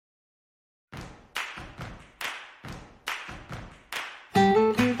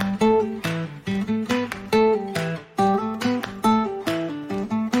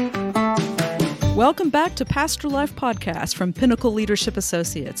Welcome back to Pastor Life Podcast from Pinnacle Leadership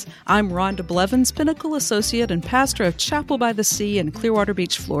Associates. I'm Rhonda Blevins, Pinnacle Associate and pastor of Chapel by the Sea in Clearwater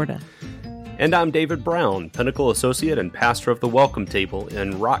Beach, Florida. And I'm David Brown, Pinnacle Associate and pastor of the Welcome Table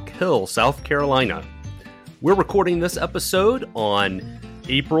in Rock Hill, South Carolina. We're recording this episode on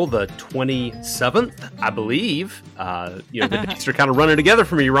April the 27th, I believe. The dates are kind of running together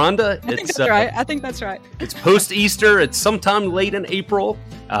for me, Rhonda. I think that's right. I think that's right. It's post-Easter. It's sometime late in April.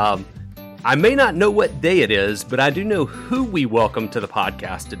 I may not know what day it is, but I do know who we welcome to the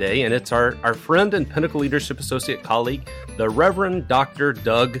podcast today, and it's our friend and Pinnacle Leadership Associate colleague, the Reverend Dr.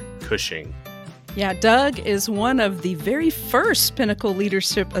 Doug Cushing. Yeah, Doug is one of the very first Pinnacle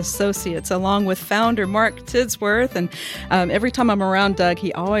Leadership Associates, along with founder Mark Tidsworth. And every time I'm around Doug,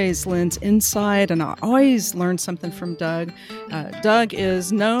 he always lends insight, and I always learn something from Doug. Doug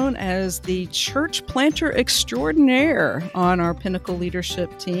is known as the church planter extraordinaire on our Pinnacle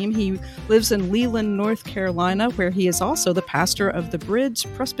Leadership team. He lives in Leland, North Carolina, where he is also the pastor of the Bridge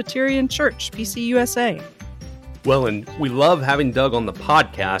Presbyterian Church, PCUSA. Well, and we love having Doug on the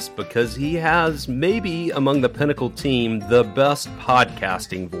podcast because he has maybe among the Pinnacle team the best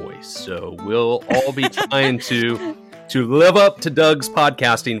podcasting voice. So we'll all be trying to live up to Doug's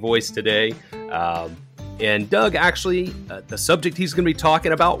podcasting voice today. And Doug, actually, the subject he's going to be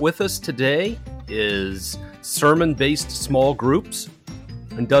talking about with us today is sermon-based small groups.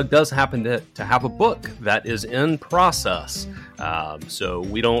 And Doug does happen to have a book that is in process. So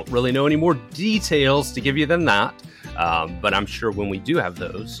we don't really know any more details to give you than that. But I'm sure when we do have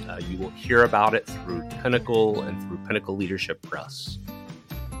those, you will hear about it through Pinnacle and through Pinnacle Leadership Press.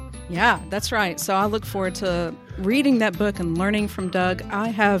 Yeah, that's right. So I look forward to reading that book and learning from Doug. I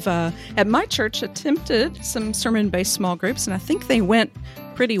have, at my church, attempted some sermon-based small groups, and I think they went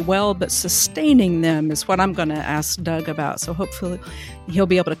pretty well, but sustaining them is what I'm going to ask Doug about. So hopefully he'll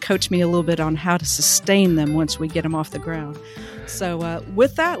be able to coach me a little bit on how to sustain them once we get them off the ground. So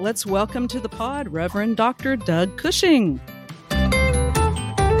with that, let's welcome to the pod Reverend Dr. Doug Cushing.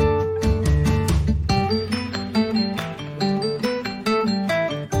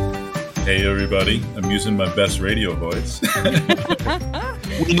 Hey, everybody. I'm using my best radio voice.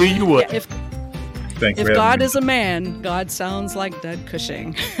 We knew you would. Yeah, if God is a man, God sounds like Doug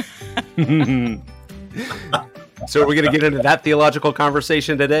Cushing. So we're going to get into that theological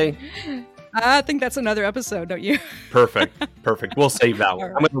conversation today? I think that's another episode, don't you? Perfect. We'll save that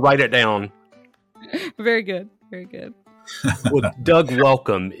one. Right. I'm going to write it down. Very good. Well, Doug,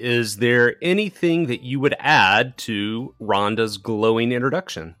 welcome. Is there anything that you would add to Rhonda's glowing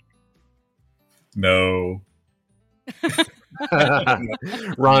introduction? No.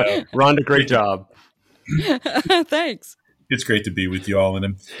 Rhonda, great job. Thanks. It's great to be with you all, and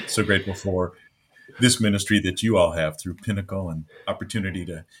I'm so grateful for this ministry that you all have through Pinnacle and opportunity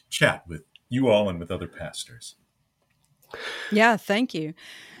to chat with you all and with other pastors. Yeah, thank you.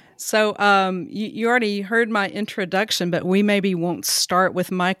 So you already heard my introduction, but we maybe won't start with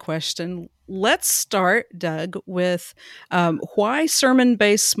my question. Let's start, Doug, with why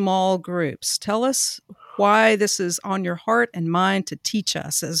sermon-based small groups? Tell us why this is on your heart and mind to teach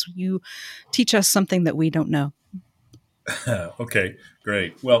us as you teach us something that we don't know. Okay,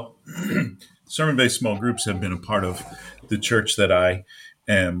 great. Well, sermon-based small groups have been a part of the church that I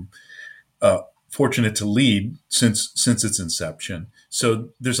am fortunate to lead since its inception. So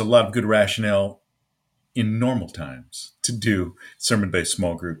there's a lot of good rationale in normal times to do sermon-based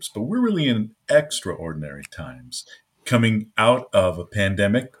small groups, but we're really in extraordinary times, coming out of a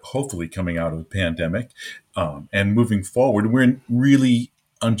pandemic, hopefully coming out of a pandemic, and moving forward. We're in really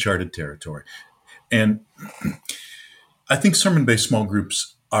uncharted territory. And I think sermon-based small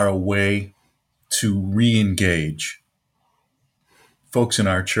groups are a way to re-engage folks in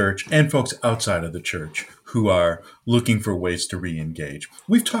our church and folks outside of the church who are looking for ways to re-engage.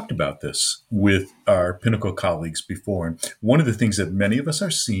 We've talked about this with our Pinnacle colleagues before. And one of the things that many of us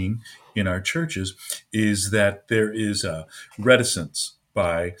are seeing in our churches is that there is a reticence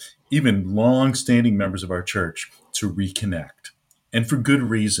by even long-standing members of our church to reconnect. And for good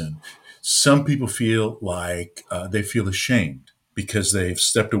reason. Some people feel like they feel ashamed because they've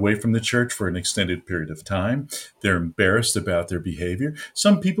stepped away from the church for an extended period of time. They're embarrassed about their behavior.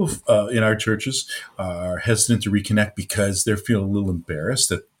 Some people in our churches are hesitant to reconnect because they feel a little embarrassed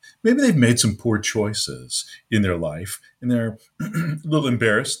that maybe they've made some poor choices in their life, and they're a little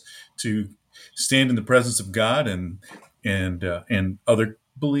embarrassed to stand in the presence of God and other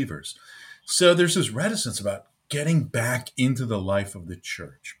believers. So there's this reticence about getting back into the life of the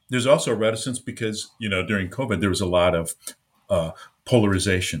church. There's also reticence because, during COVID, there was a lot of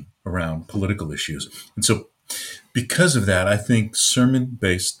polarization around political issues. And so because of that, I think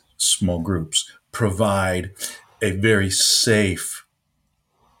sermon-based small groups provide a very safe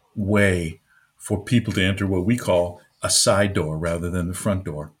way for people to enter what we call a side door rather than the front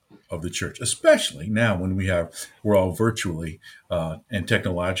door of the church, especially now when we're all virtually and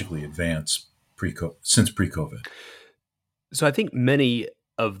technologically advanced since pre-COVID. So I think many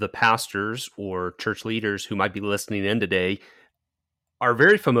of the pastors or church leaders who might be listening in today are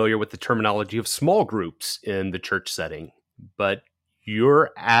very familiar with the terminology of small groups in the church setting, but you're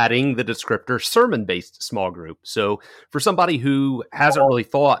adding the descriptor sermon-based small group. So for somebody who hasn't really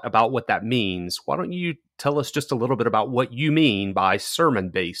thought about what that means, why don't you tell us just a little bit about what you mean by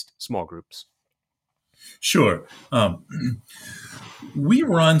sermon-based small groups? Sure. We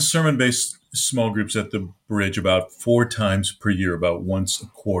run sermon-based small groups at the Bridge about 4 times per year, about once a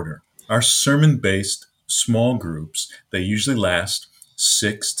quarter. Our sermon-based small groups, they usually last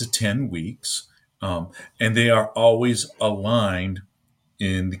 6 to 10 weeks, and they are always aligned,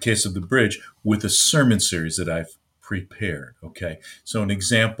 in the case of the Bridge, with a sermon series that I've prepared. Okay, so an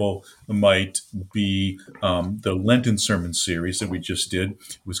example might be the Lenten sermon series that we just did.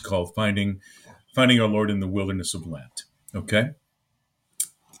 It was called Finding Our Lord in the Wilderness of Lent. Okay,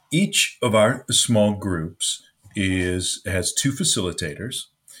 each of our small groups has 2 facilitators.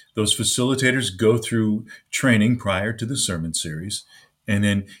 Those facilitators go through training prior to the sermon series, and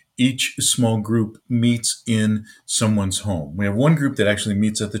then each small group meets in someone's home. We have one group that actually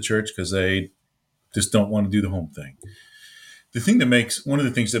meets at the church because they just don't want to do the home thing. One of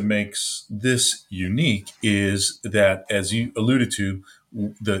the things that makes this unique is that, as you alluded to,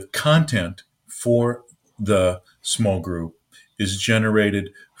 the content for the small group is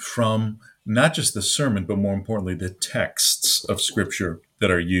generated from not just the sermon, but more importantly, the texts of Scripture that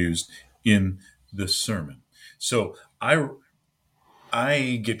are used in the sermon. So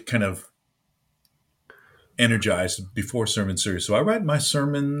I get kind of energized before sermon series. So I write my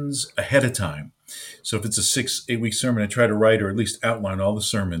sermons ahead of time. So if it's a 6-8 week sermon, I try to write or at least outline all the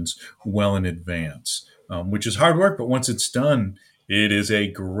sermons well in advance, which is hard work. But once it's done, it is a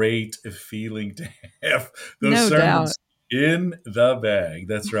great feeling to have those sermons in the bag.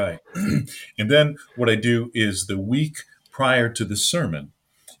 That's right. And then what I do is the week prior to the sermon,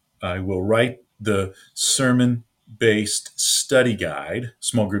 I will write the sermon-based study guide,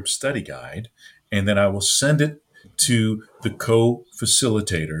 small group study guide, and then I will send it to the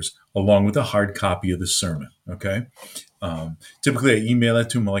co-facilitators along with a hard copy of the sermon. Okay. Typically, I email it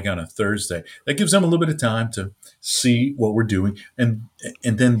to them like on a Thursday. That gives them a little bit of time to see what we're doing, and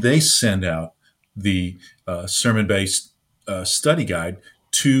then they send out the sermon-based study guide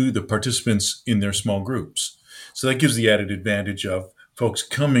to the participants in their small groups. So that gives the added advantage of folks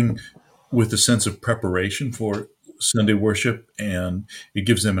coming with a sense of preparation for Sunday worship, and it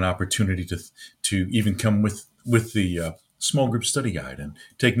gives them an opportunity to even come with the small group study guide and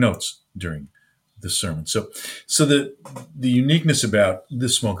take notes during the sermon. So the uniqueness about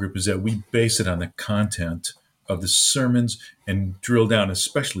this small group is that we base it on the content of the sermons and drill down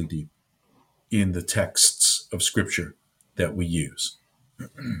especially deep in the texts of Scripture that we use.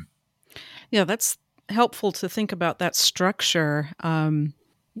 Yeah, that's helpful to think about that structure.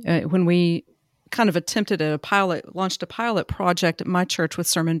 When we kind of launched a pilot project at my church with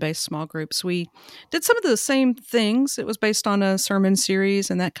sermon-based small groups, we did some of the same things. It was based on a sermon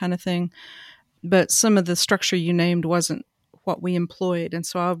series and that kind of thing, but some of the structure you named wasn't what we employed. And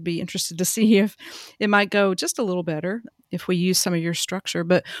so I'll be interested to see if it might go just a little better if we use some of your structure.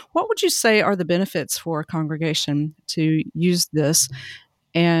 But what would you say are the benefits for a congregation to use this?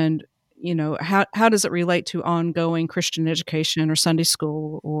 And how does it relate to ongoing Christian education or Sunday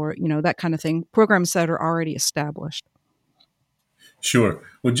school or, that kind of thing, programs that are already established? Sure.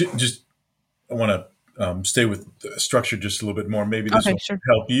 Well, I want to stay with the structure just a little bit more. Maybe this will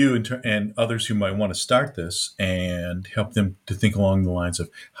help you and others who might want to start this and help them to think along the lines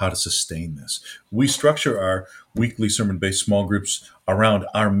of how to sustain this. We structure our weekly sermon-based small groups around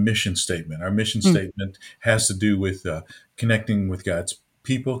our mission statement. Our mission statement has to do with connecting with God's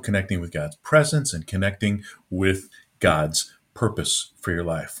people, connecting with God's presence, and connecting with God's purpose for your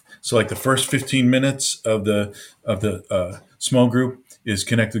life. So like the first 15 minutes of the small group is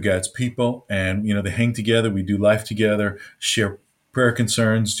connect with God's people, and they hang together, we do life together, share prayer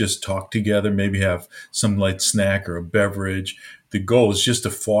concerns, just talk together, maybe have some light snack or a beverage. The goal is just to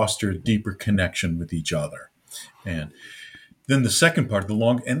foster a deeper connection with each other. And then the second part, the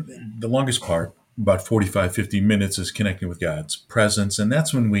longest part, about 45, 50 minutes, is connecting with God's presence. And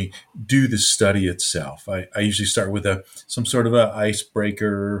that's when we do the study itself. I usually start with some sort of a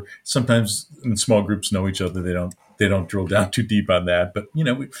icebreaker. Sometimes when small groups know each other, they don't drill down too deep on that. But,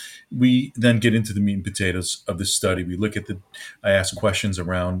 we then get into the meat and potatoes of the study. I ask questions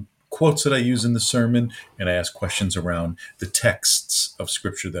around quotes that I use in the sermon, and I ask questions around the texts of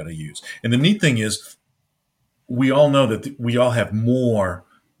Scripture that I use. And the neat thing is, we all know that we all have more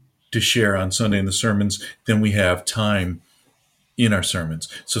to share on Sunday in the sermons than we have time in our sermons.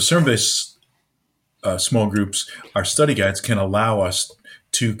 So sermon-based small groups, our study guides can allow us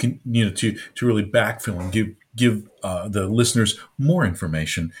to really backfill and give the listeners more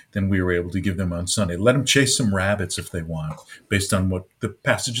information than we were able to give them on Sunday. Let them chase some rabbits if they want, based on what the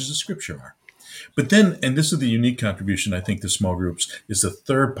passages of Scripture are. But then, and this is the unique contribution, I think, to small groups, is the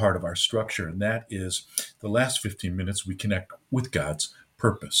third part of our structure, and that is the last 15 minutes we connect with God's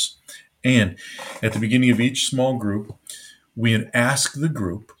purpose. And at the beginning of each small group, we ask the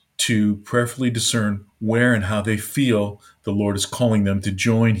group to prayerfully discern where and how they feel the Lord is calling them to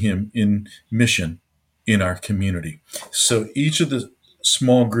join Him in mission in our community. So each of the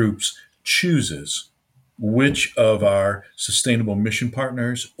small groups chooses which of our sustainable mission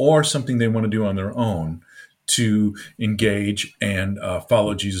partners or something they want to do on their own to engage and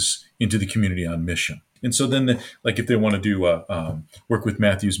follow Jesus into the community on mission. And so then, if they want to do work with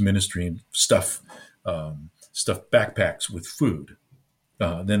Matthew's ministry and stuff backpacks with food,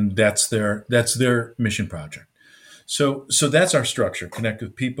 then that's their mission project. So that's our structure: connect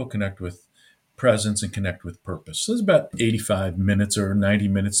with people, connect with presence, and connect with purpose. So it's about 85 minutes or 90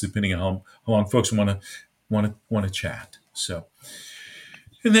 minutes, depending on how long folks want to chat. So,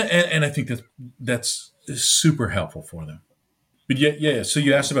 and I think that's super helpful for them. But yeah. So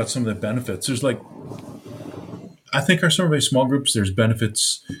you asked about some of the benefits. There's I think our sermon-based small groups, there's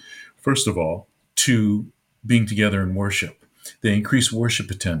benefits, first of all, to being together in worship. They increase worship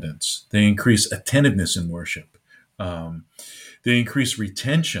attendance. They increase attentiveness in worship. They increase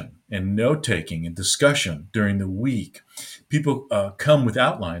retention and note-taking and discussion during the week. People come with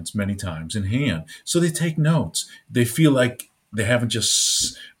outlines many times in hand, so they take notes. They feel like they haven't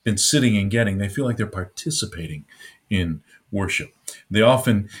just been sitting and getting. They feel like they're participating in worship. They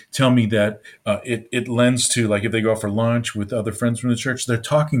often tell me that it lends to, if they go out for lunch with other friends from the church, they're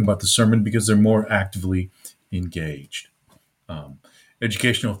talking about the sermon because they're more actively engaged.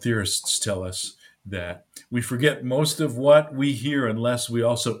 Educational theorists tell us that we forget most of what we hear unless we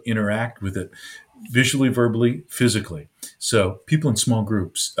also interact with it visually, verbally, physically. So people in small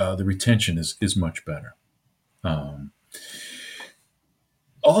groups, the retention is much better.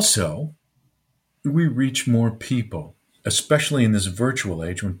 Also, we reach more people, especially in this virtual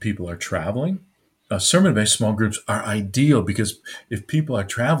age when people are traveling. Sermon-based small groups are ideal because if people are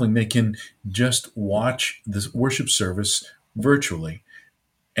traveling, they can just watch the worship service virtually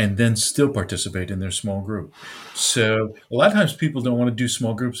and then still participate in their small group. So a lot of times people don't want to do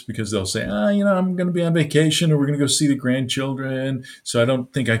small groups because they'll say, I'm going to be on vacation, or we're going to go see the grandchildren, so I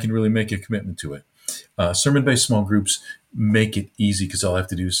don't think I can really make a commitment to it. Sermon-based small groups make it easy because all I have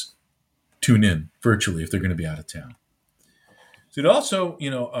to do is tune in virtually if they're going to be out of town. So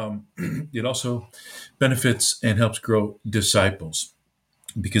it also benefits and helps grow disciples,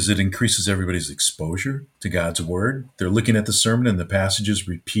 because it increases everybody's exposure to God's word. They're looking at the sermon and the passages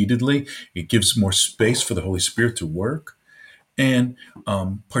repeatedly. It gives more space for the Holy Spirit to work. And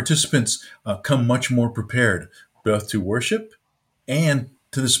participants come much more prepared, both to worship and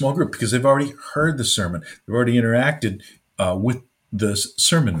to the small group, because they've already heard the sermon. They've already interacted with the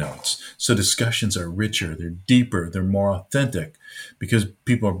sermon notes. So discussions are richer, they're deeper, they're more authentic, because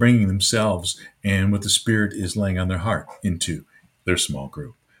people are bringing themselves and what the Spirit is laying on their heart into their small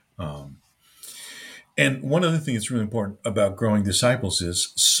group. And one other thing that's really important about growing disciples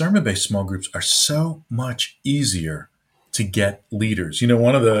is sermon-based small groups are so much easier to get leaders.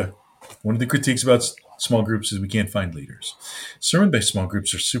 One of the critiques about small groups is we can't find leaders. Sermon-based small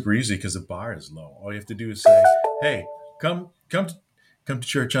groups are super easy because the bar is low. All you have to do is say, hey, come to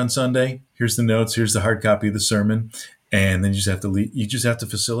church on Sunday. Here's the notes. Here's the hard copy of the sermon. And then you just have to lead, you just have to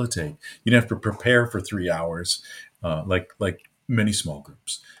facilitate. You don't have to prepare for 3 hours like many small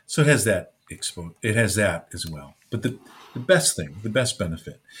groups. So it has that as well. But the best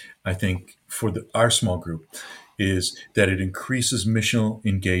benefit, I think, for our small group is that it increases missional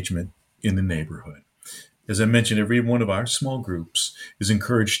engagement in the neighborhood. As I mentioned, every one of our small groups is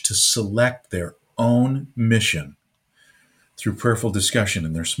encouraged to select their own mission through prayerful discussion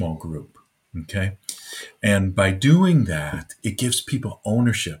in their small group. Okay? And by doing that, it gives people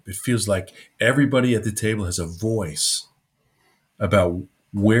ownership. It feels like everybody at the table has a voice about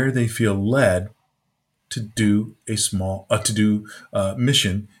where they feel led to do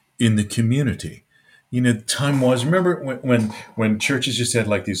mission in the community. Time was, remember when churches just had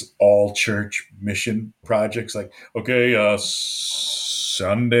these all church mission projects,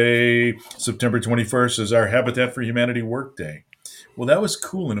 Sunday, September 21st is our Habitat for Humanity work day. Well, that was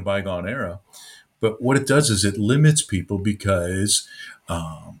cool in a bygone era. But what it does is it limits people because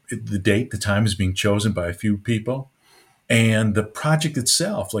the time is being chosen by a few people. And the project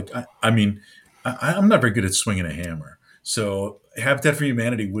itself, I'm not very good at swinging a hammer. So Habitat for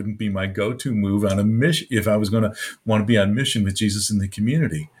Humanity wouldn't be my go-to move on a mission if I was going to want to be on mission with Jesus in the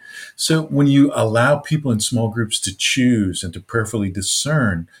community. So when you allow people in small groups to choose and to prayerfully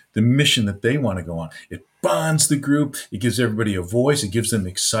discern the mission that they want to go on, it bonds the group. It gives everybody a voice. It gives them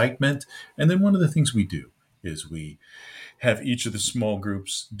excitement. And then one of the things we do is we have each of the small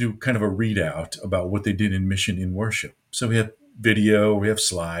groups do kind of a readout about what they did in mission in worship. So we have video, we have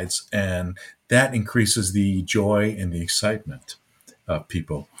slides, and that increases the joy and the excitement of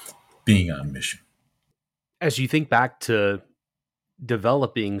people being on mission. As you think back to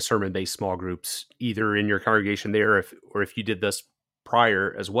developing sermon-based small groups, either in your congregation there, or if you did this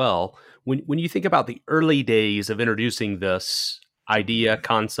prior as well, when you think about the early days of introducing this idea,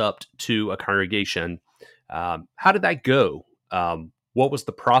 concept to a congregation, how did that go? What was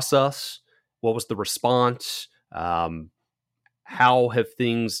the process? What was the response? How have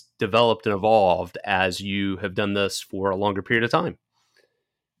things developed and evolved as you have done this for a longer period of time?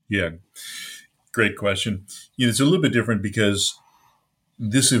 Yeah, great question. It's a little bit different because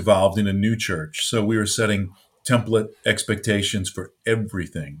this evolved in a new church. So we were setting template expectations for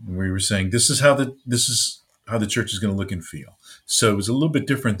everything. And we were saying, this is how the church is going to look and feel. So it was a little bit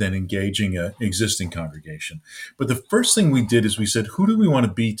different than engaging an existing congregation. But the first thing we did is we said, who do we want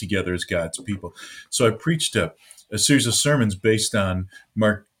to be together as God's people? So I preached a series of sermons based on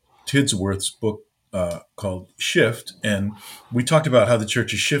Mark Tidsworth's book called Shift. And we talked about how the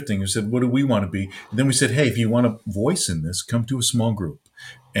church is shifting. We said, what do we want to be? And then we said, hey, if you want a voice in this, come to a small group.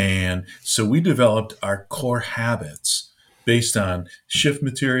 And so we developed our core habits based on Shift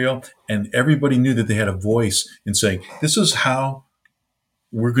material, and everybody knew that they had a voice in saying, this is how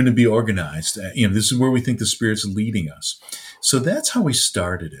we're going to be organized. This is where we think the Spirit's leading us. So that's how we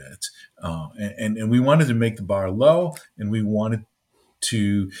started it. And we wanted to make the bar low, and we wanted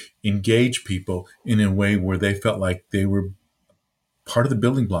to engage people in a way where they felt like they were part of the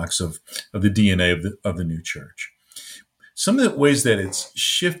building blocks of the DNA of the new church. Some of the ways that it's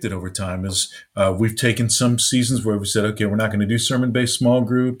shifted over time is we've taken some seasons where we said, okay, we're not going to do sermon-based small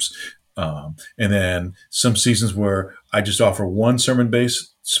groups. And then some seasons where I just offer one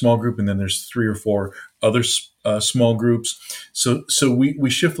sermon-based small group, and then there's 3 or 4 other small groups. So we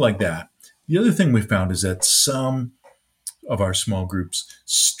shift like that. The other thing we found is that some of our small groups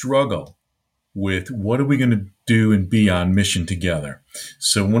struggle with what are we going to do and be on mission together.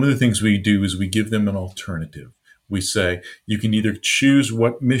 So one of the things we do is we give them an alternative. We say, you can either choose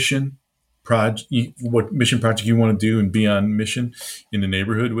what mission project you want to do and be on mission in the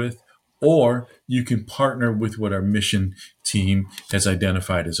neighborhood with, or you can partner with what our mission team has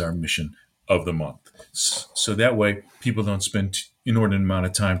identified as our mission of the month. So that way people don't spend inordinate amount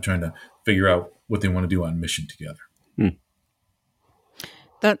of time trying to figure out what they want to do on mission together.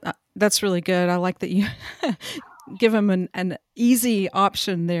 That's really good. I like that you give them an easy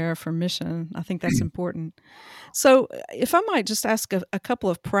option there for mission. I think that's important. So if I might just ask a couple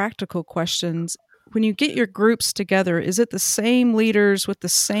of practical questions. When you get your groups together, is it the same leaders with the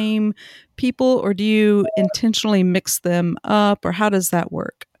same people, or do you intentionally mix them up, or how does that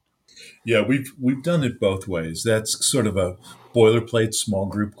work? Yeah, we've done it both ways. That's sort of a boilerplate small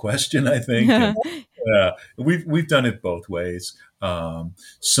group question, I think. We've done it both ways.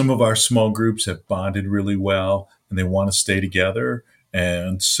 Some of our small groups have bonded really well, and they want to stay together,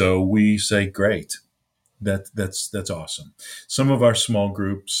 and so we say, great. That's awesome. Some of our small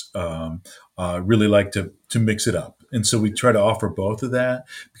groups really like to mix it up. And so we try to offer both of that,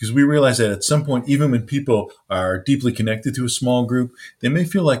 because we realize that at some point, even when people are deeply connected to a small group, they may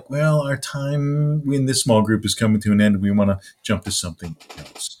feel like, well, our time in this small group is coming to an end and we want to jump to something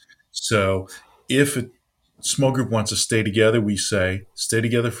else. So if a small group wants to stay together, we say, stay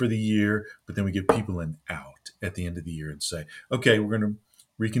together for the year, but then we give people an out at the end of the year and say, okay, we're going to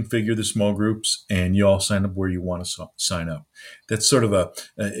reconfigure the small groups, and you all sign up where you want to sign up. That's sort of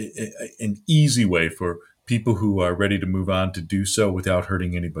an easy way for people who are ready to move on to do so without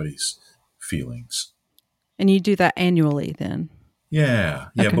hurting anybody's feelings. And you do that annually then? Yeah.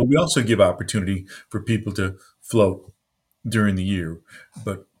 Okay. But we also give opportunity for people to float during the year.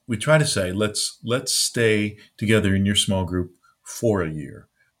 But we try to say, let's stay together in your small group for a year.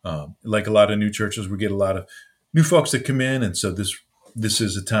 Like a lot of new churches, we get a lot of new folks that come in, and so this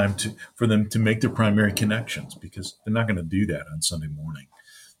is a time for them to make their primary connections, because they're not going to do that on Sunday morning.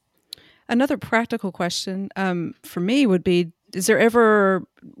 Another practical question for me would be,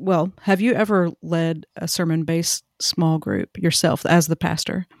 have you ever led a sermon-based small group yourself as the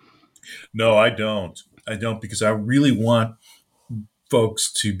pastor? No, I don't. I don't, because I really want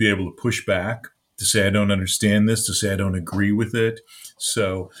folks to be able to push back, to say, I don't understand this, to say, I don't agree with it.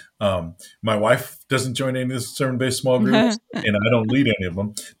 So my wife doesn't join any of the sermon-based small groups, and I don't lead any of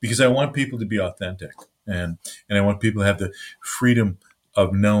them, because I want people to be authentic. And I want people to have the freedom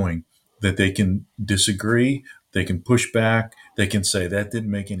of knowing that they can disagree, they can push back, they can say, that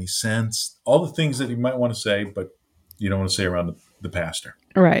didn't make any sense. All the things that you might want to say, but you don't want to say around the pastor.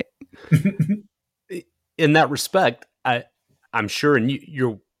 Right. In that respect, I'm sure, and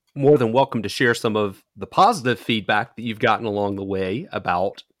you're more than welcome to share some of the positive feedback that you've gotten along the way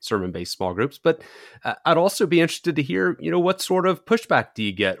about sermon-based small groups. But I'd also be interested to hear, what sort of pushback do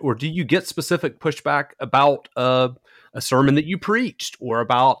you get, or do you get specific pushback about a sermon that you preached, or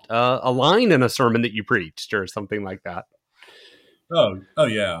about a line in a sermon that you preached, or something like that? Oh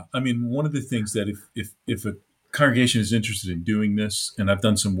yeah. I mean, one of the things that if a congregation is interested in doing this, and I've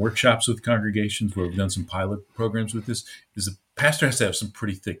done some workshops with congregations where we've done some pilot programs with this, is the pastor has to have some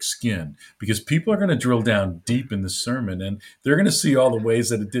pretty thick skin, because people are going to drill down deep in the sermon, and they're going to see all the ways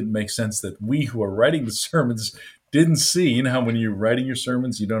that it didn't make sense that we who are writing the sermons didn't see. You know how when you're writing your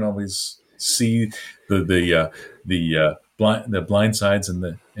sermons, you don't always see the blind sides and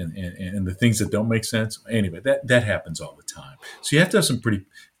the things that don't make sense. Anyway, that happens all the time. So you have to have some pretty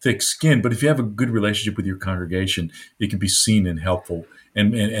thick skin. But if you have a good relationship with your congregation, it can be seen in helpful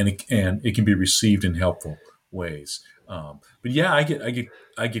and it can be received in helpful ways. But yeah,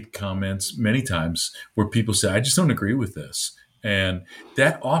 I get comments many times where people say, I just don't agree with this, and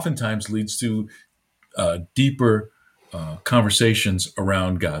that oftentimes leads to deeper conversations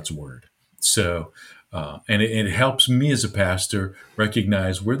around God's word. So, and it helps me as a pastor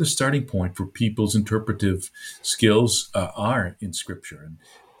recognize where the starting point for people's interpretive skills are in Scripture. And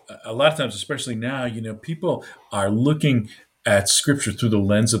a lot of times, especially now, people are looking at Scripture through the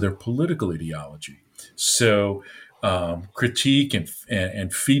lens of their political ideology. So, critique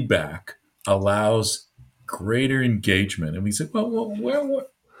and feedback allows greater engagement. And we say, well,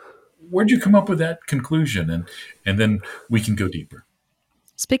 where'd you come up with that conclusion? And then we can go deeper.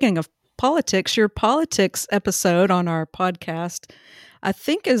 Speaking of politics, your politics episode on our podcast, I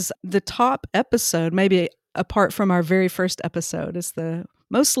think, is the top episode, maybe apart from our very first episode, is the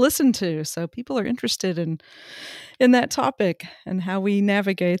most listened to. So people are interested in that topic and how we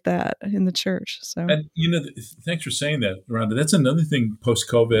navigate that in the church. So, and thanks for saying that, Rhonda. That's another thing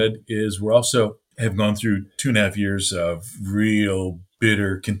post-COVID is we're also have gone through 2.5 years of real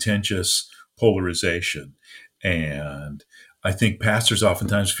bitter, contentious polarization. And I think pastors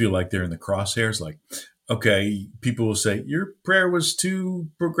oftentimes feel like they're in the crosshairs. Like, okay, people will say, your prayer was too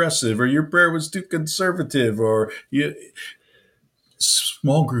progressive, or your prayer was too conservative, or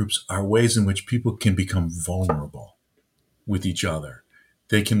small groups are ways in which people can become vulnerable with each other.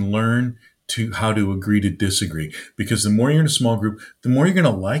 They can learn how to agree to disagree, because the more you're in a small group, the more you're going to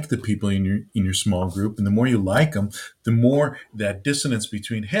like the people in your small group, and the more you like them, the more that dissonance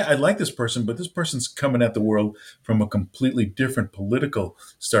between, hey, I like this person, but this person's coming at the world from a completely different political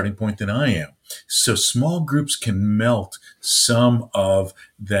starting point than I am. So small groups can melt some of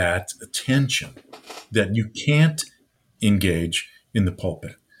that tension that you can't engage in the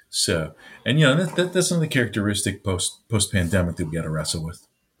pulpit. So, and that's another characteristic post-pandemic that we got to wrestle with.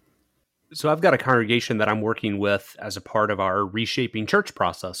 So I've got a congregation that I'm working with as a part of our reshaping church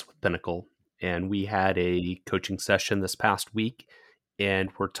process with Pinnacle. And we had a coaching session this past week, and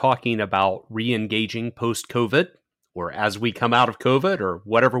we're talking about re-engaging post-COVID, or as we come out of COVID, or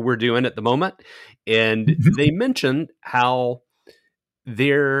whatever we're doing at the moment. And they mentioned how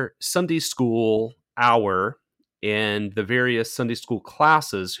their Sunday school hour and the various Sunday school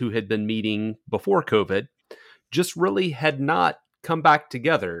classes who had been meeting before COVID just really had not come back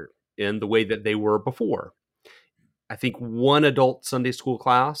together in the way that they were before. I think one adult Sunday school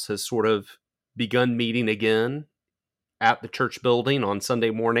class has sort of begun meeting again at the church building on Sunday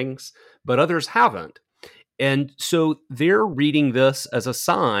mornings, but others haven't. And so they're reading this as a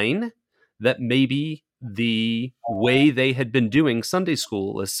sign that maybe the way they had been doing Sunday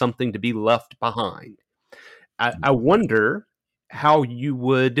school is something to be left behind. I wonder how you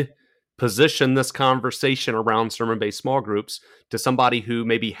would position this conversation around sermon-based small groups to somebody who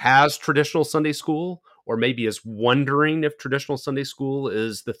maybe has traditional Sunday school, or maybe is wondering if traditional Sunday school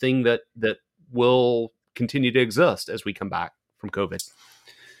is the thing that will continue to exist as we come back from COVID.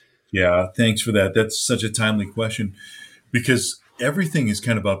 Yeah, thanks for that. That's such a timely question, because everything is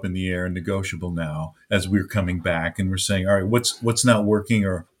kind of up in the air and negotiable now as we're coming back and we're saying, all right, what's not working,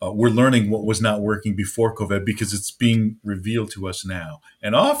 or we're learning what was not working before COVID because it's being revealed to us now.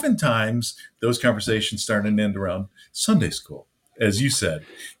 And oftentimes those conversations start and end around Sunday school, as you said,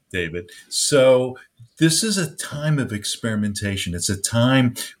 David. So this is a time of experimentation. It's a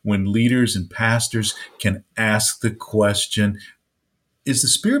time when leaders and pastors can ask the question, is the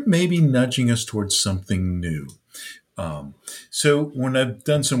Spirit maybe nudging us towards something new? So when I've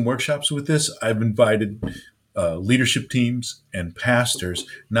done some workshops with this, I've invited leadership teams and pastors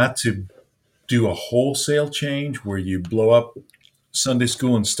not to do a wholesale change where you blow up Sunday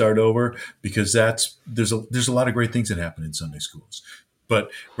school and start over, because there's a lot of great things that happen in Sunday schools,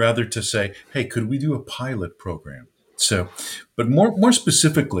 but rather to say, hey, could we do a pilot program? So, but more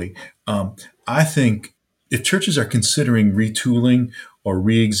specifically, I think if churches are considering retooling or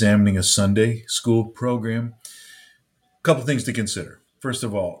re-examining a Sunday school program, a couple things to consider. First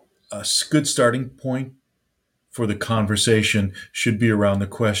of all, a good starting point for the conversation should be around the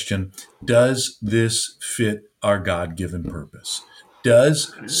question, does this fit our God-given purpose?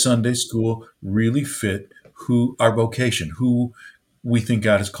 Does Sunday school really fit our vocation, who we think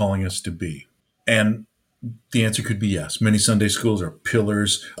God is calling us to be? And the answer could be yes. Many Sunday schools are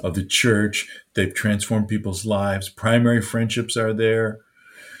pillars of the church. They've transformed people's lives. Primary friendships are there.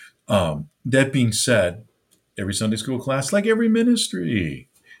 That being said, every Sunday school class, like every ministry,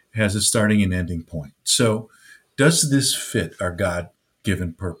 has a starting and ending point. So does this fit our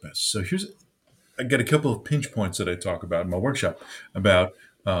God-given purpose? So I got a couple of pinch points that I talk about in my workshop about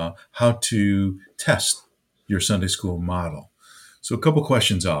how to test your Sunday school model. So a couple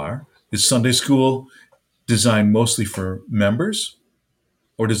questions are, is Sunday school designed mostly for members,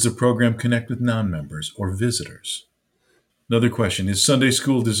 or does the program connect with non-members or visitors? Another question, is Sunday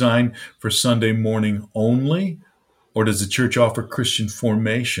school designed for Sunday morning only, or does the church offer Christian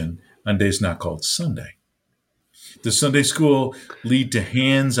formation on days not called Sunday? Does Sunday school lead to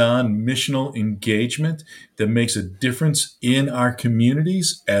hands-on missional engagement that makes a difference in our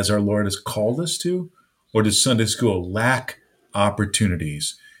communities as our Lord has called us to? Or does Sunday school lack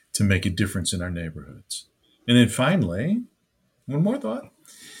opportunities to make a difference in our neighborhoods? And then finally, one more thought.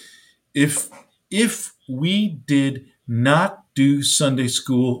 If we did not do Sunday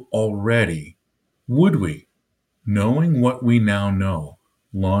school already, would we, knowing what we now know,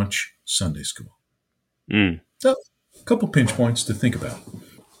 launch Sunday school? So, a couple pinch points to think about.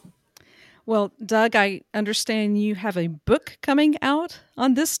 Well, Doug, I understand you have a book coming out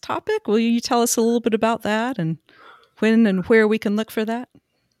on this topic. Will you tell us a little bit about that and when and where we can look for that?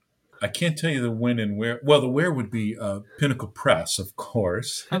 I can't tell you the when and where. Well, the where would be Pinnacle Press, of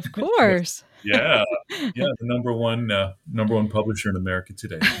course. Of course. Yeah, the number one publisher in America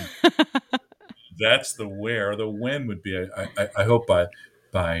today. That's the where. The when would be. I hope by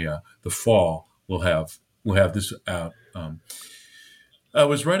the fall we'll have this out. I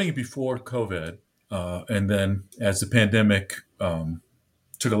was writing it before COVID, and then as the pandemic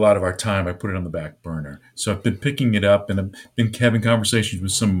took a lot of our time, I put it on the back burner. So I've been picking it up, and I've been having conversations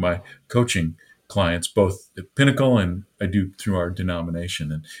with some of my coaching clients, both at Pinnacle and I do through our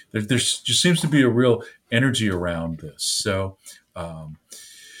denomination. And there just seems to be a real energy around this. So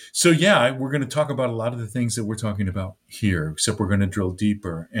we're going to talk about a lot of the things that we're talking about here, except we're going to drill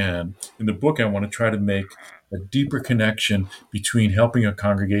deeper. And in the book, I want to try to make a deeper connection between helping a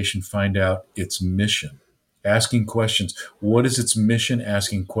congregation find out its mission, asking questions. What is its mission?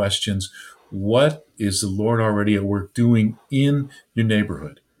 Asking questions. What is the Lord already at work doing in your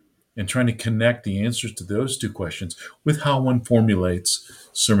neighborhood? And trying to connect the answers to those two questions with how one formulates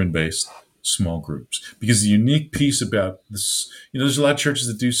sermon-based small groups. Because the unique piece about this, there's a lot of churches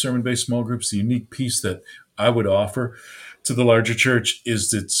that do sermon-based small groups. The unique piece that I would offer to the larger church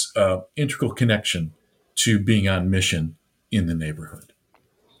is its integral connection to being on mission in the neighborhood.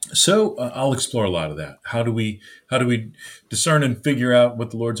 So I'll explore a lot of that. How do we discern and figure out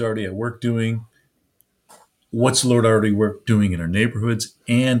what the Lord's already at work doing? What's the Lord already doing in our neighborhoods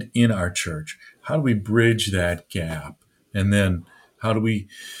and in our church? How do we bridge that gap? And then how do we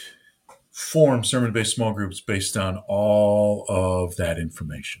form sermon-based small groups based on all of that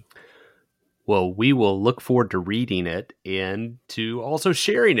information? Well, we will look forward to reading it and to also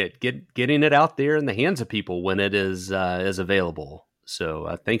sharing it, getting it out there in the hands of people when it is available.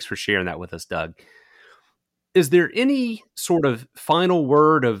 So thanks for sharing that with us, Doug. Is there any sort of final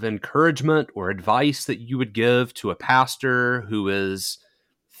word of encouragement or advice that you would give to a pastor who is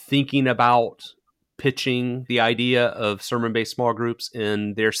thinking about pitching the idea of sermon-based small groups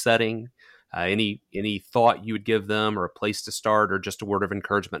in their setting? Any thought you would give them, or a place to start, or just a word of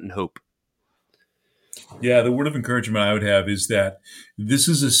encouragement and hope? Yeah, the word of encouragement I would have is that this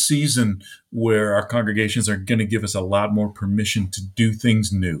is a season where our congregations are going to give us a lot more permission to do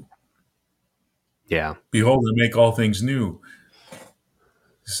things new. Yeah. Behold, I make all things new,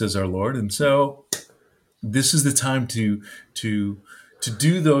 says our Lord. And so this is the time to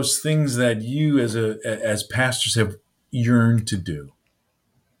do those things that you as pastors have yearned to do.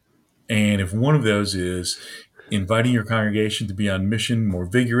 And if one of those is inviting your congregation to be on mission more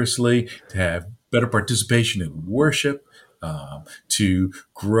vigorously, to have better participation in worship, to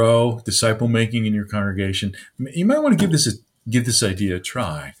grow disciple making in your congregation, you might want to give this idea a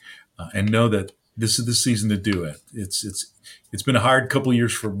try, and know that this is the season to do it. It's been a hard couple of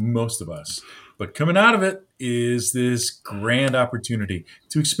years for most of us, but coming out of it is this grand opportunity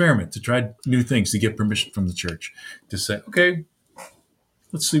to experiment, to try new things, to get permission from the church, to say, okay,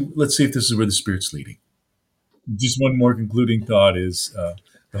 let's see if this is where the Spirit's leading. Just one more concluding thought is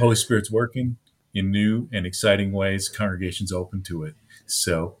the Holy Spirit's working in new and exciting ways. Congregations open to it.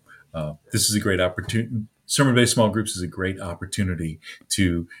 So this is a great opportunity. Sermon-based small groups is a great opportunity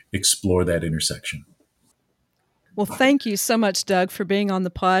to explore that intersection. Well, thank you so much, Doug, for being on the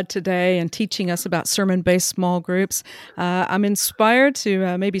pod today and teaching us about sermon-based small groups. I'm inspired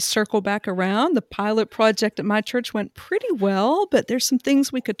to maybe circle back around. The pilot project at my church went pretty well, but there's some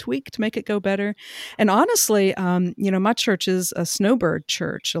things we could tweak to make it go better. And honestly, my church is a snowbird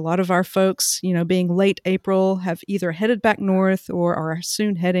church. A lot of our folks, being late April, have either headed back north or are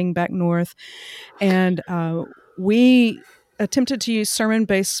soon heading back north. And we attempted to use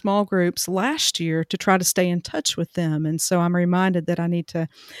sermon-based small groups last year to try to stay in touch with them. And so I'm reminded that I need to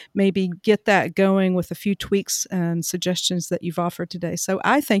maybe get that going with a few tweaks and suggestions that you've offered today. So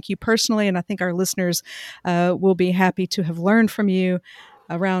I thank you personally, and I think our listeners will be happy to have learned from you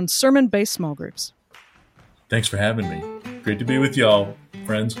around sermon-based small groups. Thanks for having me. Great to be with y'all,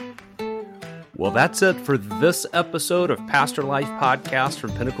 friends. Well, that's it for this episode of Pastor Life Podcast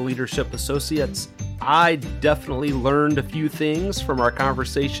from Pinnacle Leadership Associates. I definitely learned a few things from our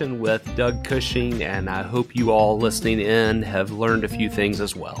conversation with Doug Cushing, and I hope you all listening in have learned a few things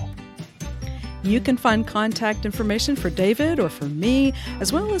as well. You can find contact information for David or for me,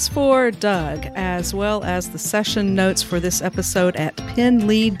 as well as for Doug, as well as the session notes for this episode at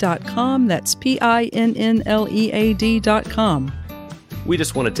pinlead.com. That's PINNLEAD.com. We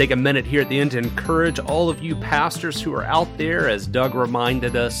just want to take a minute here at the end to encourage all of you pastors who are out there, as Doug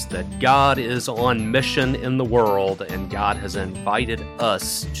reminded us, that God is on mission in the world, and God has invited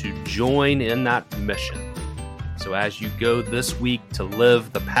us to join in that mission. So as you go this week to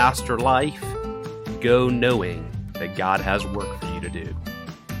live the pastor life, go knowing that God has work for you to do.